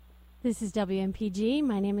This is WMPG.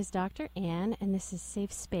 My name is Dr. Ann, and this is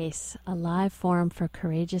Safe Space, a live forum for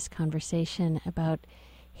courageous conversation about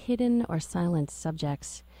hidden or silent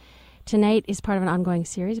subjects. Tonight is part of an ongoing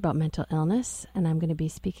series about mental illness, and I'm going to be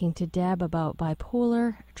speaking to Deb about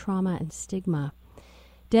bipolar, trauma, and stigma.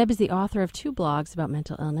 Deb is the author of 2 blogs about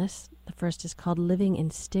mental illness. The first is called Living in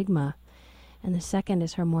Stigma, and the second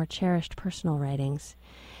is her more cherished personal writings.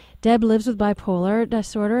 Deb lives with bipolar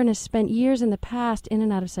disorder and has spent years in the past in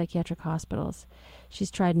and out of psychiatric hospitals.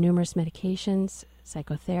 She's tried numerous medications,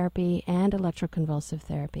 psychotherapy, and electroconvulsive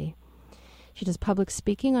therapy. She does public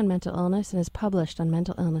speaking on mental illness and is published on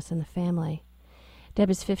mental illness in the family.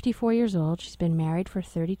 Deb is 54 years old. She's been married for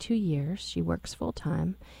 32 years. She works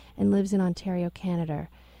full-time and lives in Ontario, Canada.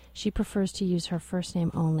 She prefers to use her first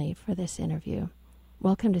name only for this interview.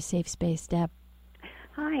 Welcome to Safe Space, Deb.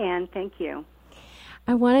 Hi, Ann. Thank you.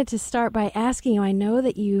 I wanted to start by asking you, I know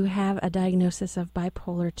that you have a diagnosis of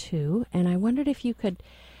bipolar 2, and I wondered if you could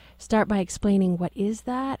start by explaining what is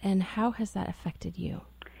that and how has that affected you?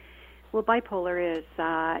 Well, bipolar is,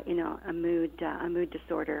 a mood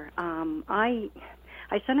disorder. I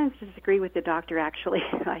sometimes disagree with the doctor, actually.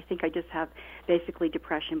 I think I just have basically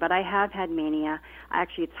depression, but I have had mania.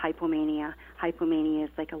 Actually, it's hypomania. Hypomania is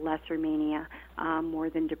like a lesser mania, more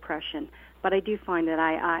than depression. But I do find that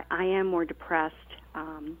I am more depressed.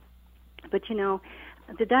 But,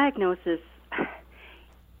 the diagnosis,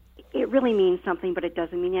 it really means something, but it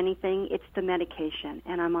doesn't mean anything. It's the medication,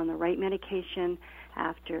 and I'm on the right medication.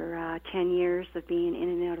 After 10 years of being in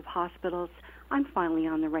and out of hospitals, I'm finally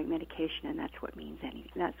on the right medication, and that's what means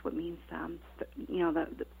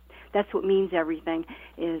that's what means everything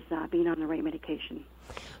is being on the right medication.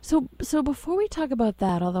 So before we talk about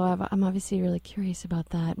that, although I'm obviously really curious about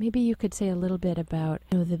that, maybe you could say a little bit about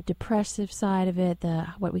the depressive side of it,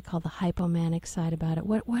 what we call the hypomanic side about it.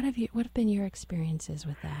 What have been your experiences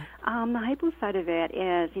with that? The hypo side of it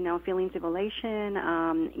is feelings of elation,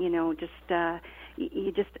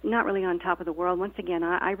 you're just not really on top of the world. Once again,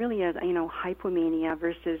 I really have hypomania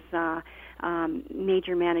versus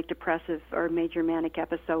major manic depressive or major manic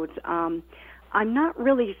episodes. I'm not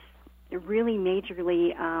really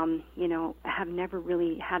majorly, have never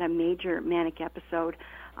really had a major manic episode.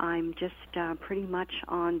 I'm just pretty much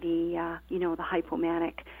on the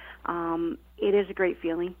hypomanic. It is a great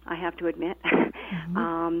feeling, I have to admit.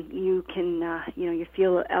 Mm-hmm. You can, you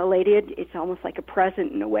feel elated. It's almost like a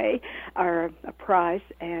present in a way, or a prize.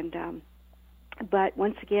 And but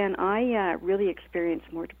once again, I really experience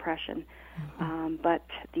more depression. Mm-hmm. But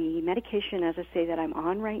the medication, as I say, that I'm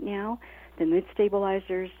on right now, the mood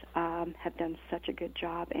stabilizers have done such a good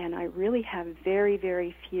job, and I really have very,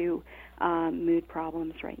 very few mood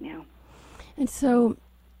problems right now. And so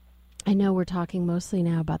I know we're talking mostly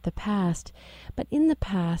now about the past, but in the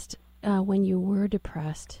past, when you were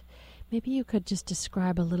depressed, maybe you could just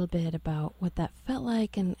describe a little bit about what that felt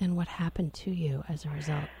like and what happened to you as a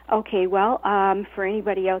result. Okay, well, for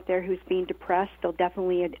anybody out there who's being depressed, they'll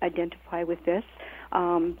definitely identify with this.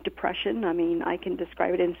 Depression, I can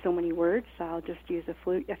describe it in so many words. I'll just use a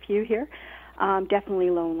few here. Definitely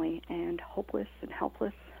lonely and hopeless and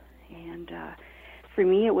helpless. And for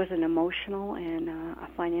me, it was an emotional and a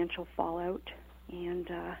financial fallout. And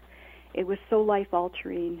it was so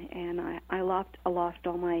life-altering. And I lost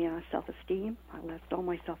all my self-esteem. I lost all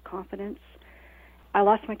my self-confidence. I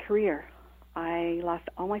lost my career. I lost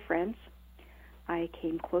all my friends. I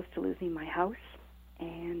came close to losing my house,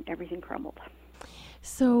 and everything crumbled.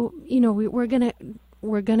 So, we're gonna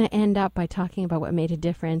end up by talking about what made a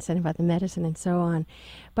difference and about the medicine and so on.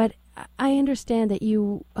 But I understand that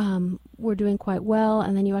you were doing quite well,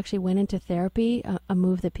 and then you actually went into therapy, a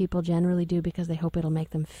move that people generally do because they hope it'll make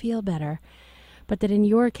them feel better. But that in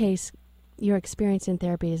your case, your experience in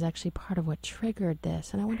therapy is actually part of what triggered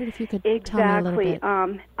this. And I wondered if you could tell me a little bit.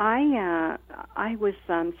 I was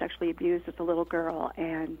sexually abused as a little girl,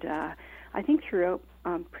 and I think throughout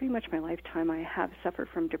pretty much my lifetime, I have suffered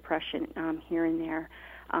from depression here and there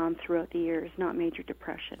throughout the years, not major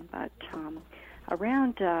depression. But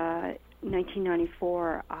around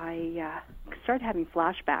 1994, I started having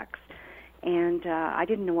flashbacks, and I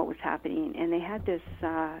didn't know what was happening. And they had this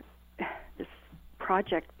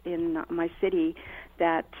project in my city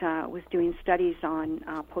that was doing studies on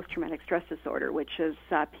post-traumatic stress disorder, which is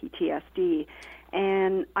PTSD.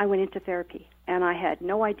 And I went into therapy, and I had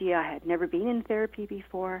no idea. I had never been in therapy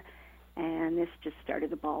before, and this just started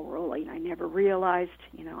the ball rolling. I never realized,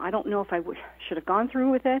 I don't know if I should have gone through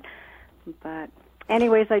with it, but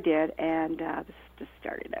anyways, I did, and this just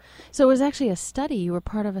started it. So it was actually a study. You were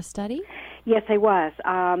part of a study? Yes, I was.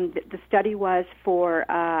 The study was for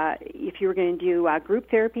if you were going to do group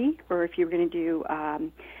therapy or if you were going to do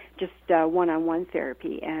just one-on-one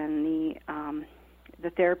therapy, and the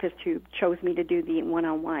therapist who chose me to do the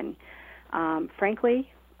one-on-one, frankly,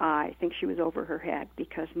 I think she was over her head,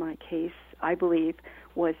 because my case, I believe,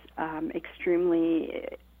 was extremely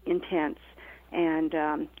intense, and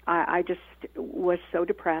I just was so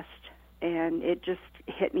depressed, and it just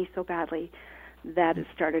hit me so badly that it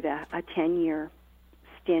started a 10-year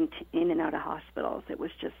stint in and out of hospitals. It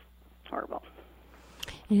was just horrible.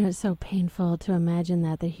 You know, it's so painful to imagine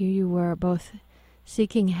that here you were both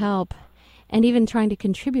seeking help and even trying to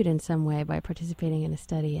contribute in some way by participating in a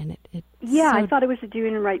study. And I thought I was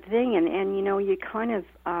doing the right thing. And you know, you kind of,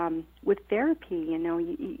 with therapy, you know,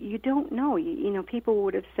 you don't know. You know, people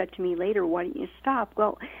would have said to me later, why don't you stop?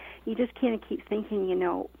 Well, you just can't keep thinking, you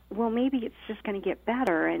know, well, maybe it's just going to get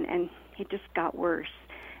better. And it just got worse.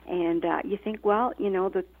 And you think, well, you know,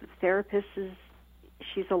 the therapist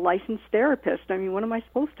she's a licensed therapist. I mean, what am I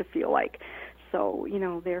supposed to feel like? So, you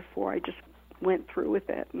know, therefore I just went through with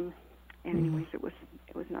it. And anyways, it was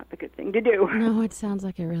not the good thing to do. No, it sounds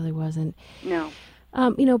like it really wasn't. No.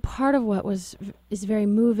 You know, part of what is very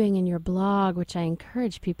moving in your blog, which I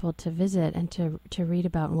encourage people to visit and to read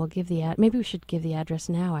about, and we'll give maybe we should give the address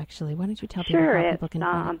now, actually. Why don't you tell people how people can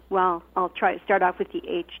find it? Well, I'll start off with the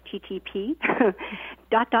HTTP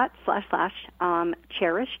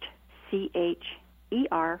 //cherished,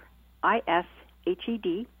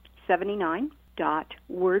 CHERISHED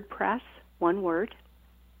 79.wordpress, one word,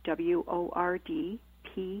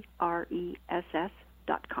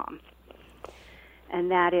 WORDPRESS.com.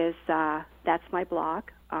 And that is that's my blog,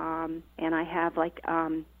 and I have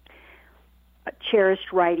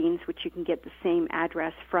cherished writings, which you can get the same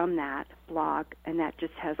address from that blog, and that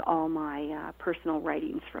just has all my personal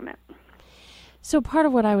writings from it. So part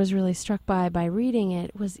of what I was really struck by reading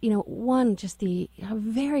it was, you know, one, just the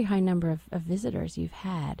very high number of visitors you've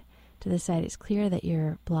had to the site. It's clear that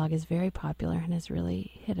your blog is very popular and has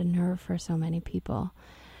really hit a nerve for so many people.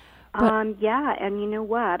 Yeah, and you know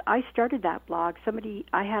what? I started that blog.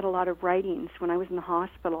 I had a lot of writings when I was in the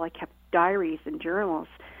hospital. I kept diaries and journals,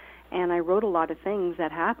 and I wrote a lot of things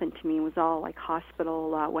that happened to me. It was all like hospital,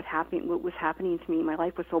 what was happening to me. My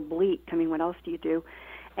life was so bleak. I mean, what else do you do?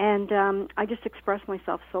 And I just expressed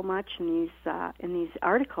myself so much in these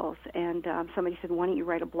articles. And somebody said, "Why don't you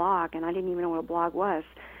write a blog?" And I didn't even know what a blog was.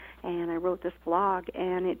 And I wrote this blog,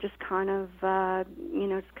 and it just kind of,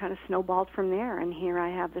 it's kind of snowballed from there. And here I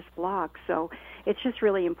have this blog. So it's just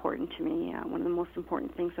really important to me, one of the most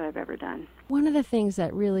important things that I've ever done. One of the things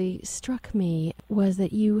that really struck me was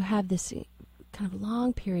that you have this kind of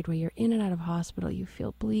long period where you're in and out of hospital. You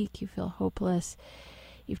feel bleak. You feel hopeless.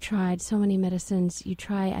 You've tried so many medicines.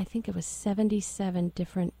 I think it was 77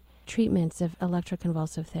 different treatments of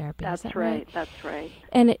electroconvulsive therapy. That's right. That's right.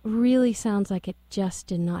 And it really sounds like it just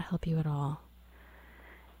did not help you at all.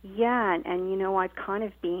 Yeah, and you know, I've kind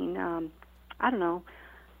of been, I don't know,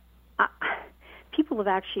 people have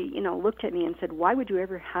actually, you know, looked at me and said, why would you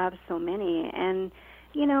ever have so many? And,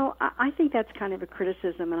 you know, I think that's kind of a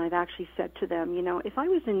criticism, and I've actually said to them, you know, if I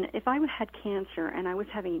had cancer and I was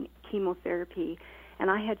having chemotherapy and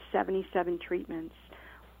I had 77 treatments,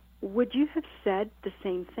 would you have said the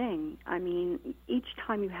same thing? I mean, each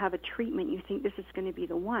time you have a treatment, you think this is going to be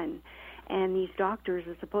the one. And these doctors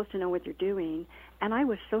are supposed to know what they're doing. And I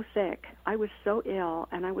was so sick. I was so ill,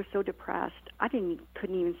 and I was so depressed. I couldn't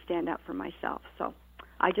even stand up for myself. So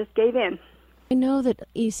I just gave in. I know that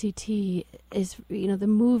ECT is, you know, the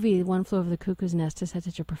movie One Flew Over the Cuckoo's Nest has had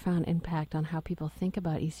such a profound impact on how people think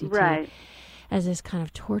about ECT. Right. As this kind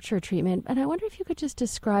of torture treatment. And I wonder if you could just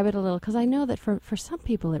describe it a little, because I know that for some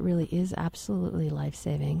people it really is absolutely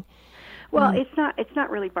life-saving. Well, it's not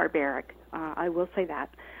really barbaric. I will say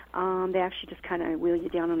that. They actually just kind of wheel you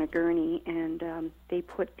down on a gurney, and they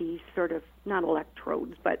put these sort of, not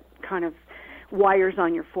electrodes, but kind of wires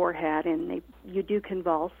on your forehead, and you do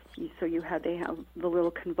convulse. So they have the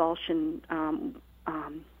little convulsion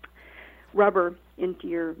rubber into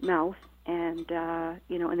your mouth, and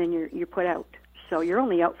and then you're put out. So you're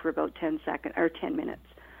only out for about 10 seconds or 10 minutes,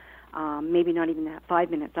 maybe not even that,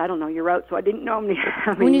 5 minutes. I don't know. You're out, so I didn't know how many.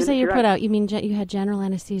 When you say you're put out, you mean you had general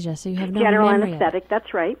anesthesia, so you have no general memory anesthetic.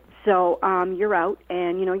 That's right. So you're out,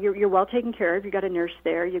 and you know you're well taken care of. You've got a nurse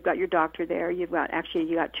there. You've got your doctor there. You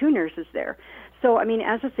got two nurses there. So I mean,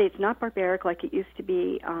 as I say, it's not barbaric like it used to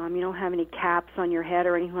be. You don't have any caps on your head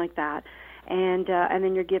or anything like that, and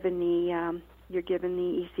then you're given the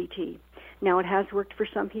ECT. Now, it has worked for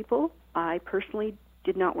some people. I personally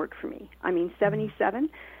did not work for me. I mean, 77,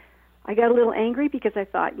 I got a little angry because I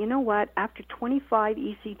thought, you know what, after 25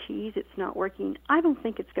 ECTs, it's not working. I don't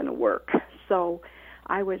think it's going to work. So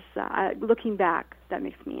I was, looking back, that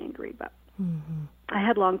makes me angry. But Mm-hmm. I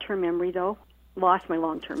had long-term memory, though. Lost my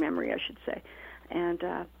long-term memory, I should say. And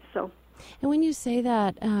so... And when you say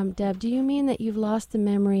that, Deb, do you mean that you've lost the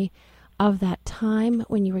memory of that time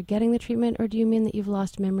when you were getting the treatment, or do you mean that you've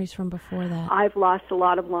lost memories from before that? I've lost a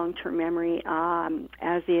lot of long-term memory,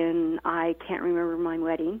 as in I can't remember my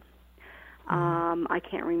wedding. I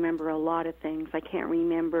can't remember a lot of things. I can't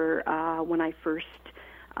remember when I first,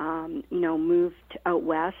 moved out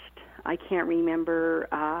west. I can't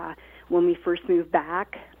remember when we first moved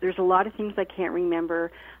back. There's a lot of things I can't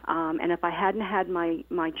remember. And if I hadn't had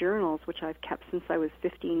my journals, which I've kept since I was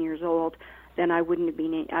 15 years old, then I wouldn't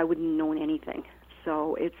have known anything.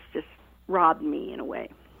 So it's just robbed me in a way.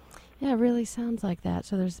 Yeah, it really sounds like that.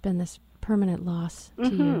 So there's been this permanent loss to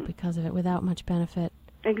you because of it, without much benefit.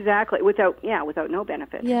 Exactly. Without no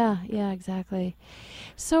benefit. Yeah, exactly.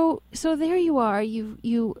 So there you are.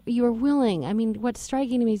 You are willing. I mean, what's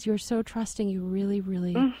striking to me is you're so trusting. You really,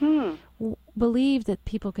 really believed that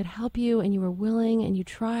people could help you, and you were willing, and you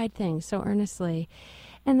tried things so earnestly.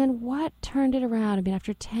 And then what turned it around? I mean,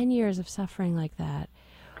 after 10 years of suffering like that,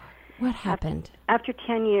 what happened? After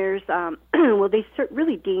 10 years, well, they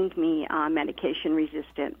really deemed me medication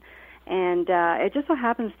resistant. And it just so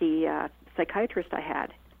happens the psychiatrist I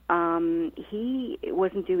had, he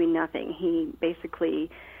wasn't doing nothing. He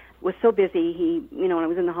basically was so busy. He, when I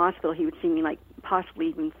was in the hospital, he would see me like possibly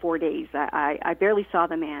even 4 days. I barely saw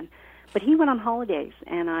the man. But he went on holidays,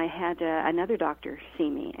 and I had another doctor see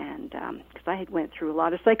me, and because I had went through a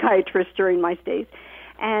lot of psychiatrists during my stays,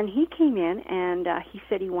 and he came in and he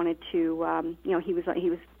said he wanted to, he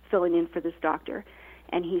was filling in for this doctor,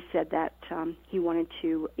 and he said that he wanted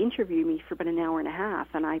to interview me for about an hour and a half,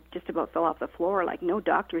 and I just about fell off the floor, like no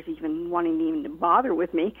doctor's even wanting even to bother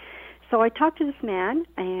with me. So I talked to this man,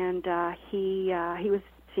 and he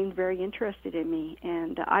seemed very interested in me,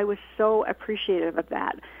 and I was so appreciative of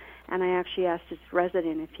that. And I actually asked his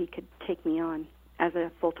resident if he could take me on as a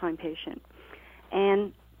full-time patient.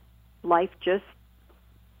 And life just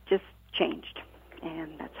changed,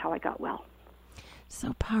 and that's how I got well.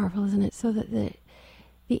 So powerful, isn't it? So that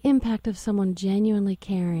the impact of someone genuinely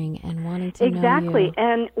caring and wanting to know you. Exactly,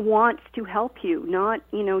 and wants to help you, not,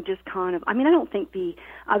 just kind of... I mean, I don't think the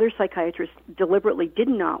other psychiatrists deliberately did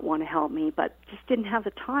not want to help me, but just didn't have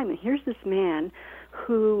the time. And here's this man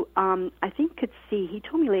who I think could see, he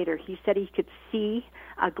told me later, he said he could see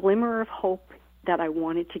a glimmer of hope that I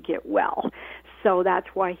wanted to get well. So that's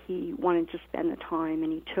why he wanted to spend the time,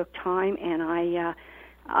 and he took time, and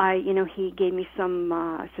he gave me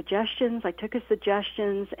some suggestions. I took his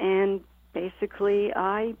suggestions, and basically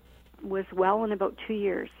I was well in about 2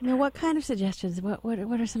 years. Now, what kind of suggestions? What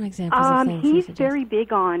are some examples of things he's very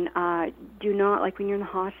big on do not, like when you're in the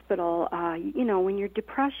hospital, when you're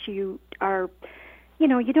depressed, you are...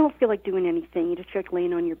 you don't feel like doing anything. You just feel like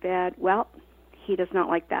laying on your bed. Well, he does not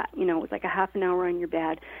like that. It was like a half an hour on your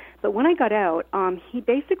bed. But when I got out, he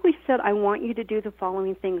basically said, I want you to do the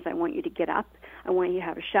following things. I want you to get up. I want you to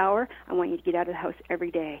have a shower. I want you to get out of the house every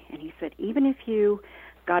day. And he said, even if you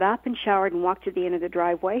got up and showered and walked to the end of the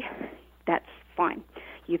driveway, that's fine.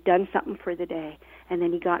 You've done something for the day. And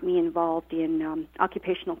then he got me involved in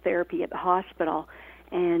occupational therapy at the hospital.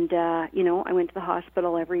 And, I went to the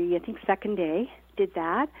hospital every, second day, did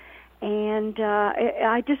that. And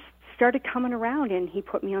I just started coming around, and he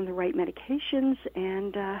put me on the right medications.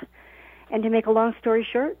 And to make a long story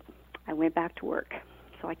short, I went back to work.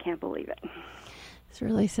 So I can't believe it. It's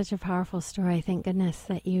really such a powerful story. Thank goodness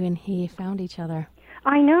that you and he found each other.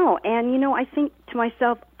 I know. And, I think to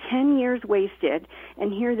myself, 10 years wasted,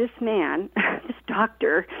 and here this man, this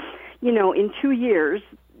doctor, in 2 years,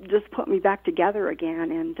 just put me back together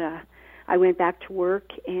again, and I went back to work.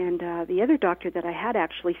 And the other doctor that I had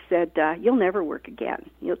actually said, "You'll never work again.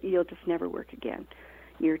 You'll just never work again.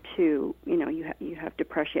 You're too, you have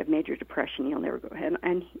depression. You have major depression. You'll never go ahead."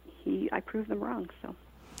 And I proved them wrong. So,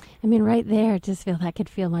 I mean, right there, I could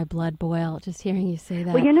feel my blood boil just hearing you say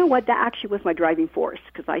that. Well, you know what? That actually was my driving force,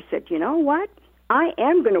 because I said, you know what? I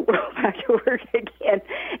am going to go back to work again,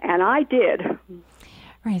 and I did.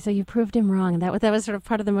 Right, so you proved him wrong, and that was sort of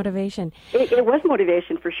part of the motivation. It was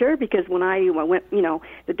motivation for sure, because when I went,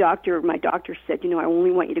 my doctor said, I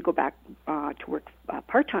only want you to go back to work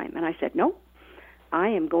part-time. And I said, no, I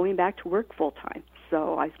am going back to work full-time.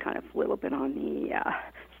 So I was kind of a little bit on the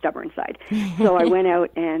stubborn side. So I went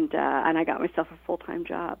out and I got myself a full-time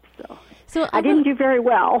job. So I didn't do very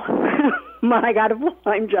well, but I got a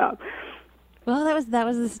full-time job. Well, that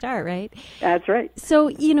was the start, right? That's right. So,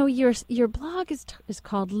 your blog is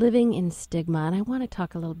called Living in Stigma, and I want to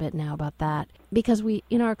talk a little bit now about that, because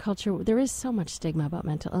in our culture, there is so much stigma about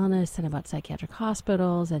mental illness and about psychiatric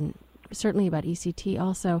hospitals, and certainly about ECT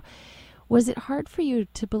also. Was it hard for you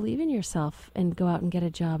to believe in yourself and go out and get a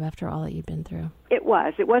job after all that you'd been through? It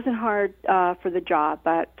was. It wasn't hard for the job,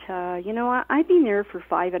 but, I've been there for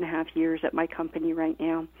 5.5 years at my company right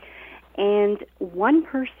now, and one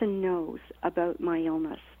person knows about my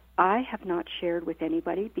illness. I have not shared with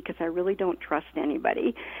anybody because I really don't trust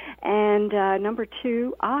anybody. And number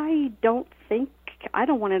two, I don't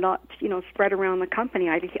want it all, spread around the company.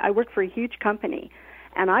 I work for a huge company,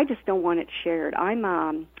 and I just don't want it shared. I'm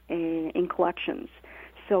in collections.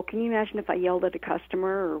 So can you imagine if I yelled at a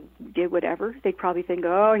customer or did whatever? They'd probably think,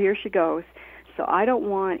 oh, here she goes. So I don't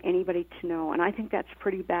want anybody to know. And I think that's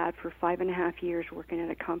pretty bad for 5.5 years working at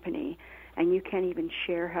a company, and you can't even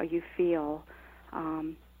share how you feel,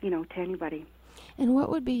 to anybody. And what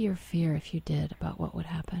would be your fear if you did about what would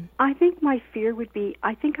happen? I think my fear would be,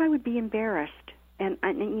 I think I would be embarrassed. And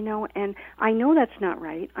I know that's not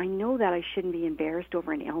right. I know that I shouldn't be embarrassed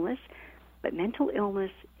over an illness, but mental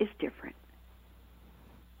illness is different.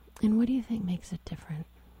 And what do you think makes it different?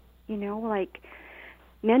 Like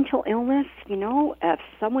mental illness, if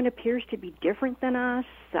someone appears to be different than us,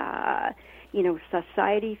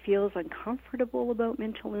 society feels uncomfortable about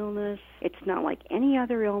mental illness. It's not like any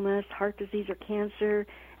other illness, heart disease or cancer,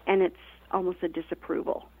 and it's almost a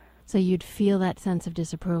disapproval. So you'd feel that sense of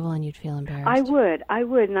disapproval and you'd feel embarrassed? I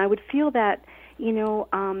would, and I would feel that,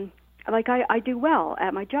 like I do well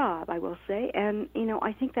at my job, I will say, and,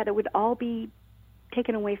 I think that it would all be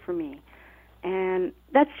taken away from me. And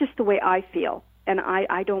that's just the way I feel, and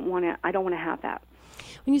I don't want to have that.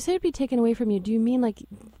 When you say it'd be taken away from you, do you mean like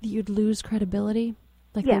you'd lose credibility?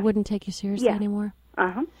 Like Yeah. they wouldn't take you seriously anymore?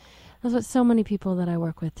 Uh-huh. That's what so many people that I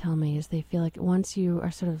work with tell me, is they feel like once you are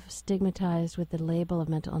sort of stigmatized with the label of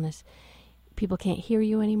mental illness, people can't hear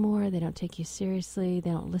you anymore, they don't take you seriously, they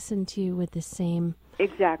don't listen to you with the same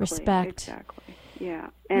respect. Exactly, yeah.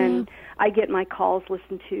 And I get my calls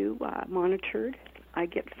listened to, monitored. I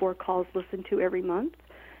get 4 calls listened to every month.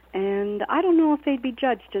 And I don't know if they'd be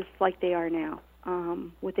judged just like they are now.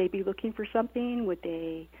 Would they be looking for something? Would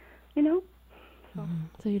they,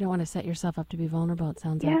 So you don't want to set yourself up to be vulnerable, it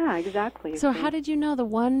sounds like. Yeah, exactly. So how did you know the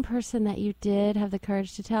one person that you did have the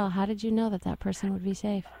courage to tell, how did you know that person would be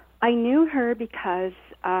safe? I knew her because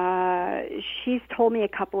she's told me a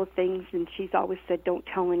couple of things, and she's always said, don't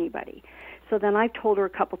tell anybody. So then I've told her a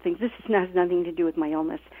couple things. This has nothing to do with my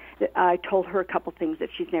illness. I told her a couple things that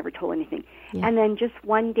she's never told anything. Yeah. And then just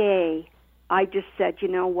one day, I just said, you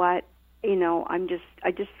know what?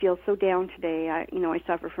 I just feel so down today. I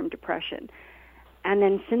suffer from depression. And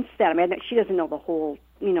then since then, she doesn't know the whole,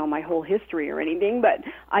 my whole history or anything, but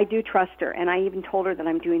I do trust her. And I even told her that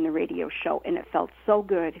I'm doing the radio show, and it felt so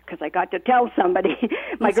good because I got to tell somebody.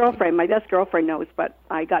 My best girlfriend knows, but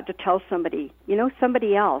I got to tell somebody,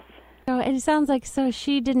 somebody else. So it sounds like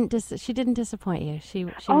she didn't disappoint you. She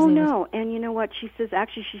oh no, and you know what? She says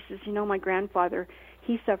my grandfather,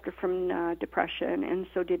 he suffered from depression, and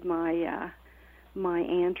so did my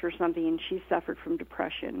aunt or something, and she suffered from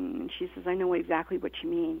depression. And she says, I know exactly what you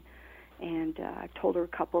mean. And I told her a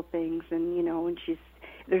couple of things, and and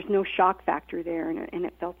there's no shock factor there, and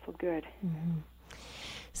it felt so good. Mm-hmm.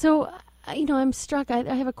 So, I'm struck. I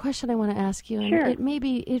have a question I want to ask you, and sure. It may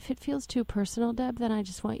be, if it feels too personal, Deb, then I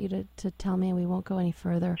just want you to tell me, and we won't go any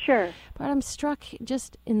further. Sure. But I'm struck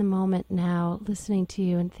just in the moment now, listening to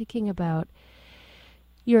you and thinking about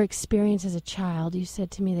your experience as a child. You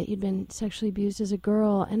said to me that you'd been sexually abused as a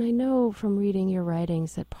girl, and I know from reading your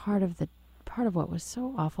writings that part of what was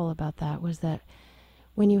so awful about that was that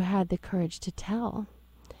when you had the courage to tell,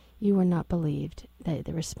 you were not believed. That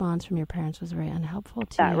the response from your parents was very unhelpful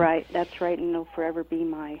to you. That's right, and it'll forever be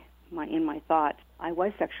my thoughts. I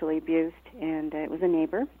was sexually abused, and it was a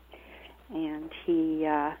neighbor, and he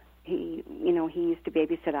used to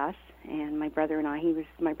babysit us, and my brother and I.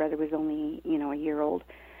 My brother was only a year old,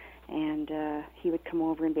 and he would come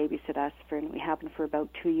over and babysit us and it happened for about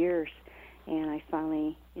 2 years, and I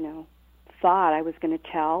finally thought I was going to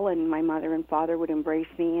tell, and my mother and father would embrace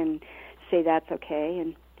me and say that's okay,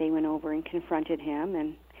 and they went over and confronted him,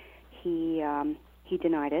 and he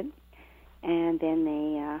denied it, and then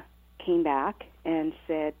they came back and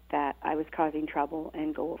said that I was causing trouble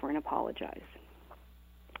and go over and apologize.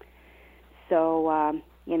 So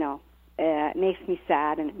it makes me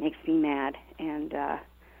sad and it makes me mad, and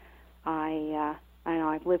I know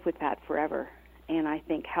I've lived with that forever, and I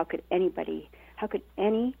think how could any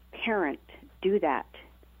parent do that?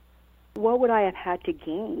 What would I have had to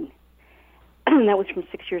gain? That was from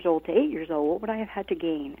 6 years old to 8 years old. What would I have had to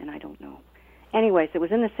gain? And I don't know. Anyways, it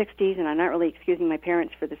was in the 60s, and I'm not really excusing my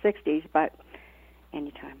parents for the 60s, but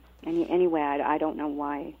anyway, I don't know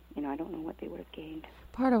why, I don't know what they would have gained.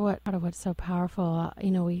 Part of what's so powerful,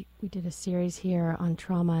 we did a series here on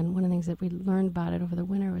trauma, and one of the things that we learned about it over the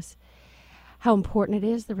winter was how important it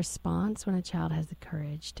is, the response when a child has the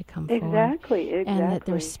courage to come forward. Exactly. And that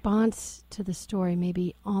the response to the story may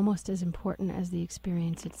be almost as important as the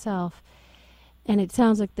experience itself. And it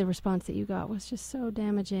sounds like the response that you got was just so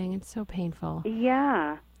damaging and so painful.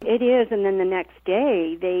 Yeah, it is. And then the next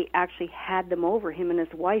day, they actually had them over, him and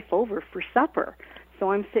his wife over for supper.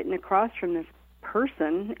 So I'm sitting across from this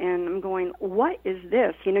person, and I'm going, what is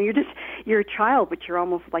this? You're a child, but you're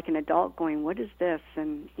almost like an adult going, what is this?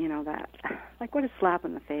 And, that, like, what a slap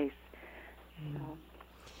in the face.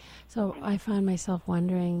 So I find myself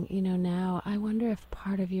wondering, now, I wonder if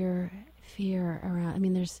part of your fear around,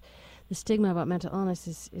 there's the stigma about mental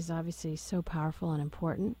illness is obviously so powerful and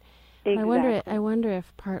important. Exactly. I wonder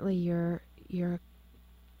if partly your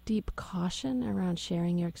deep caution around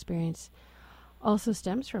sharing your experience also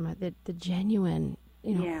stems from it, the genuine,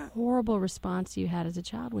 horrible response you had as a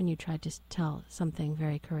child when you tried to tell something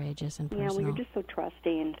very courageous and personal. Yeah, well, you're just so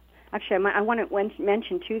trusting. Actually, I want to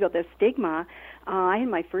mention, too, though, the stigma. I had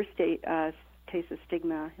my first taste of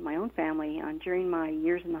stigma in my own family. During my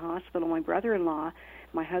years in the hospital, my brother-in-law,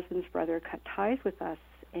 my husband's brother, cut ties with us,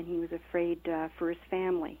 and he was afraid for his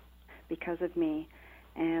family because of me.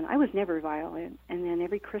 And I was never violent. And then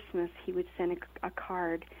every Christmas, he would send a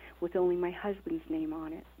card with only my husband's name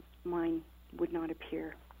on it. Mine would not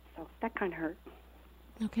appear. So that kind of hurt.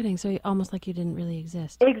 No kidding. So almost like you didn't really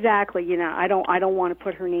exist. Exactly. I don't want to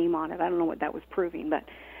put her name on it. I don't know what that was proving, but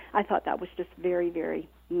I thought that was just very, very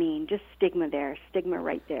mean. Just stigma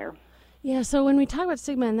right there. Yeah, so when we talk about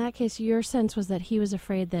stigma, in that case, your sense was that he was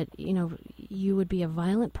afraid that, you would be a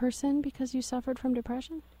violent person because you suffered from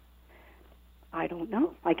depression? I don't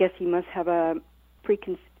know. I guess he must have a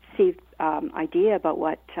preconceived idea about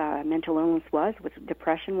what mental illness was, what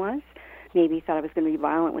depression was. Maybe he thought I was going to be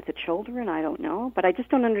violent with the children. I don't know. But I just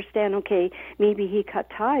don't understand, okay, maybe he cut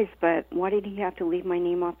ties, but why did he have to leave my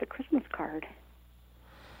name off the Christmas card?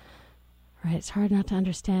 Right, it's hard not to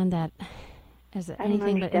understand that as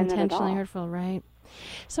anything but intentionally hurtful, right?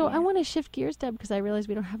 So I want to shift gears, Deb, because I realize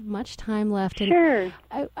we don't have much time left. And sure.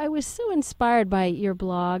 I was so inspired by your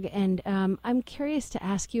blog, and I'm curious to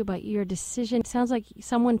ask you about your decision. It sounds like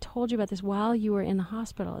someone told you about this while you were in the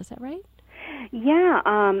hospital. Is that right? Yeah,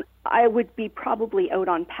 I would be probably out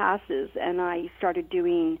on passes, and I started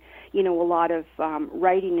doing, a lot of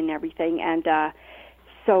writing and everything, and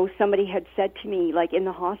so somebody had said to me, like, in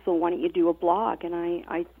the hospital, why don't you do a blog? And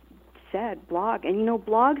I said, blog. And,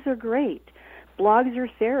 blogs are great. Blogs are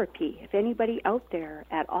therapy. If anybody out there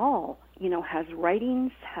at all, has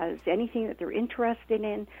writings, has anything that they're interested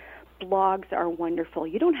in, blogs are wonderful.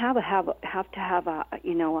 You don't have to have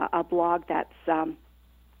a blog that's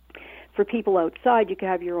for people outside. You can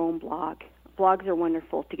have your own blog. Blogs are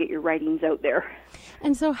wonderful to get your writings out there.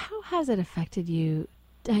 And so how has it affected you?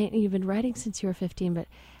 You've been writing since you were 15, but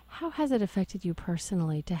how has it affected you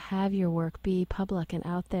personally to have your work be public and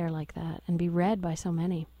out there like that and be read by so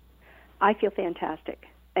many? I feel fantastic.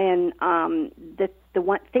 And the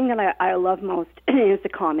one thing that I love most is the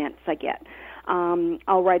comments I get.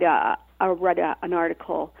 I'll write an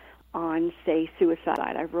article on, say,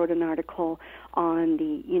 suicide. I wrote an article on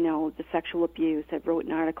the sexual abuse. I wrote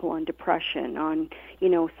an article on depression, on,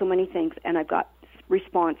 so many things, and I've got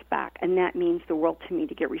response back, and that means the world to me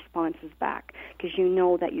to get responses back, because you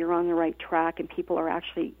know that you're on the right track and people are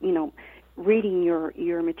actually, reading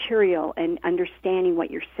your material and understanding what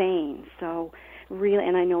you're saying. So really,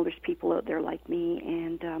 and I know there's people out there like me,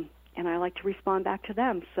 and I like to respond back to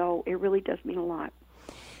them, so it really does mean a lot.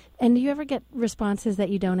 And do you ever get responses that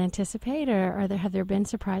you don't anticipate, or have there been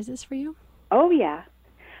surprises for you? Oh, yeah.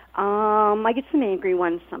 I get some angry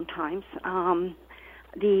ones sometimes.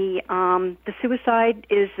 The suicide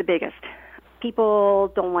is the biggest.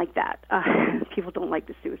 People don't like that. People don't like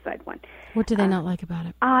the suicide one. What do they not like about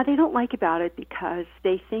it? They don't like about it because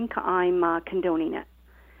they think I'm condoning it.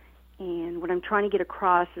 And what I'm trying to get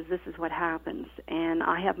across is this is what happens. And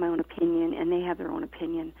I have my own opinion, and they have their own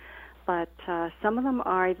opinion. But some of them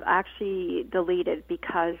I've actually deleted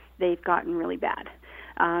because they've gotten really bad.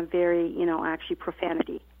 Very, actually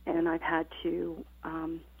profanity. And I've had to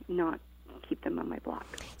not keep them on my block.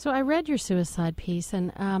 So I read your suicide piece,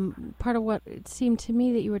 and part of what it seemed to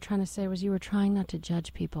me that you were trying to say was you were trying not to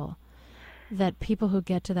judge people, that people who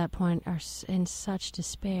get to that point are in such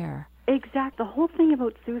despair. Exactly. The whole thing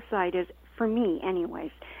about suicide is, for me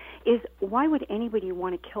anyways, is why would anybody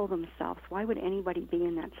want to kill themselves? Why would anybody be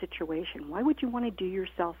in that situation? Why would you want to do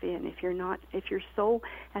yourself in if you're so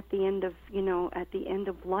at the end of, at the end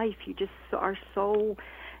of life, you just are so,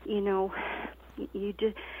 you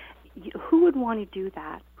just, who would want to do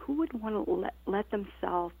that? Who would want to let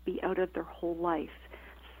themselves be out of their whole life?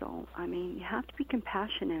 So, I mean, you have to be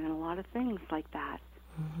compassionate in a lot of things like that.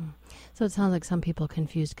 Mm-hmm. So it sounds like some people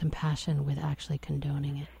confuse compassion with actually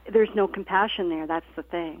condoning it. There's no compassion there. That's the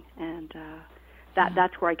thing, and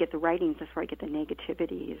that's where I get the writings. That's where I get the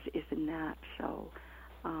negativity is in that. So,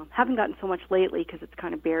 haven't gotten so much lately because it's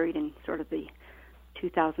kind of buried in sort of the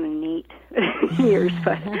 2008 years.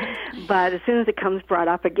 But as soon as it comes brought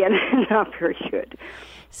up again, not very good.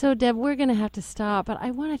 So, Deb, we're going to have to stop, but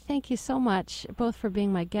I want to thank you so much, both for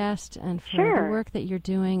being my guest and for the work that you're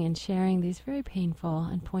doing and sharing these very painful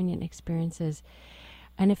and poignant experiences.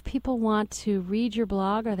 And if people want to read your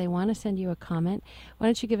blog or they want to send you a comment, why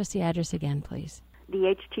don't you give us the address again, please?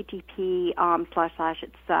 The HTTP //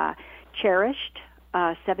 it's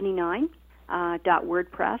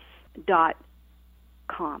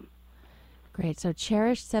cherished79.wordpress.com. Great. So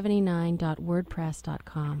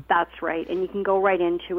cherished79.wordpress.com. That's right. And you can go right into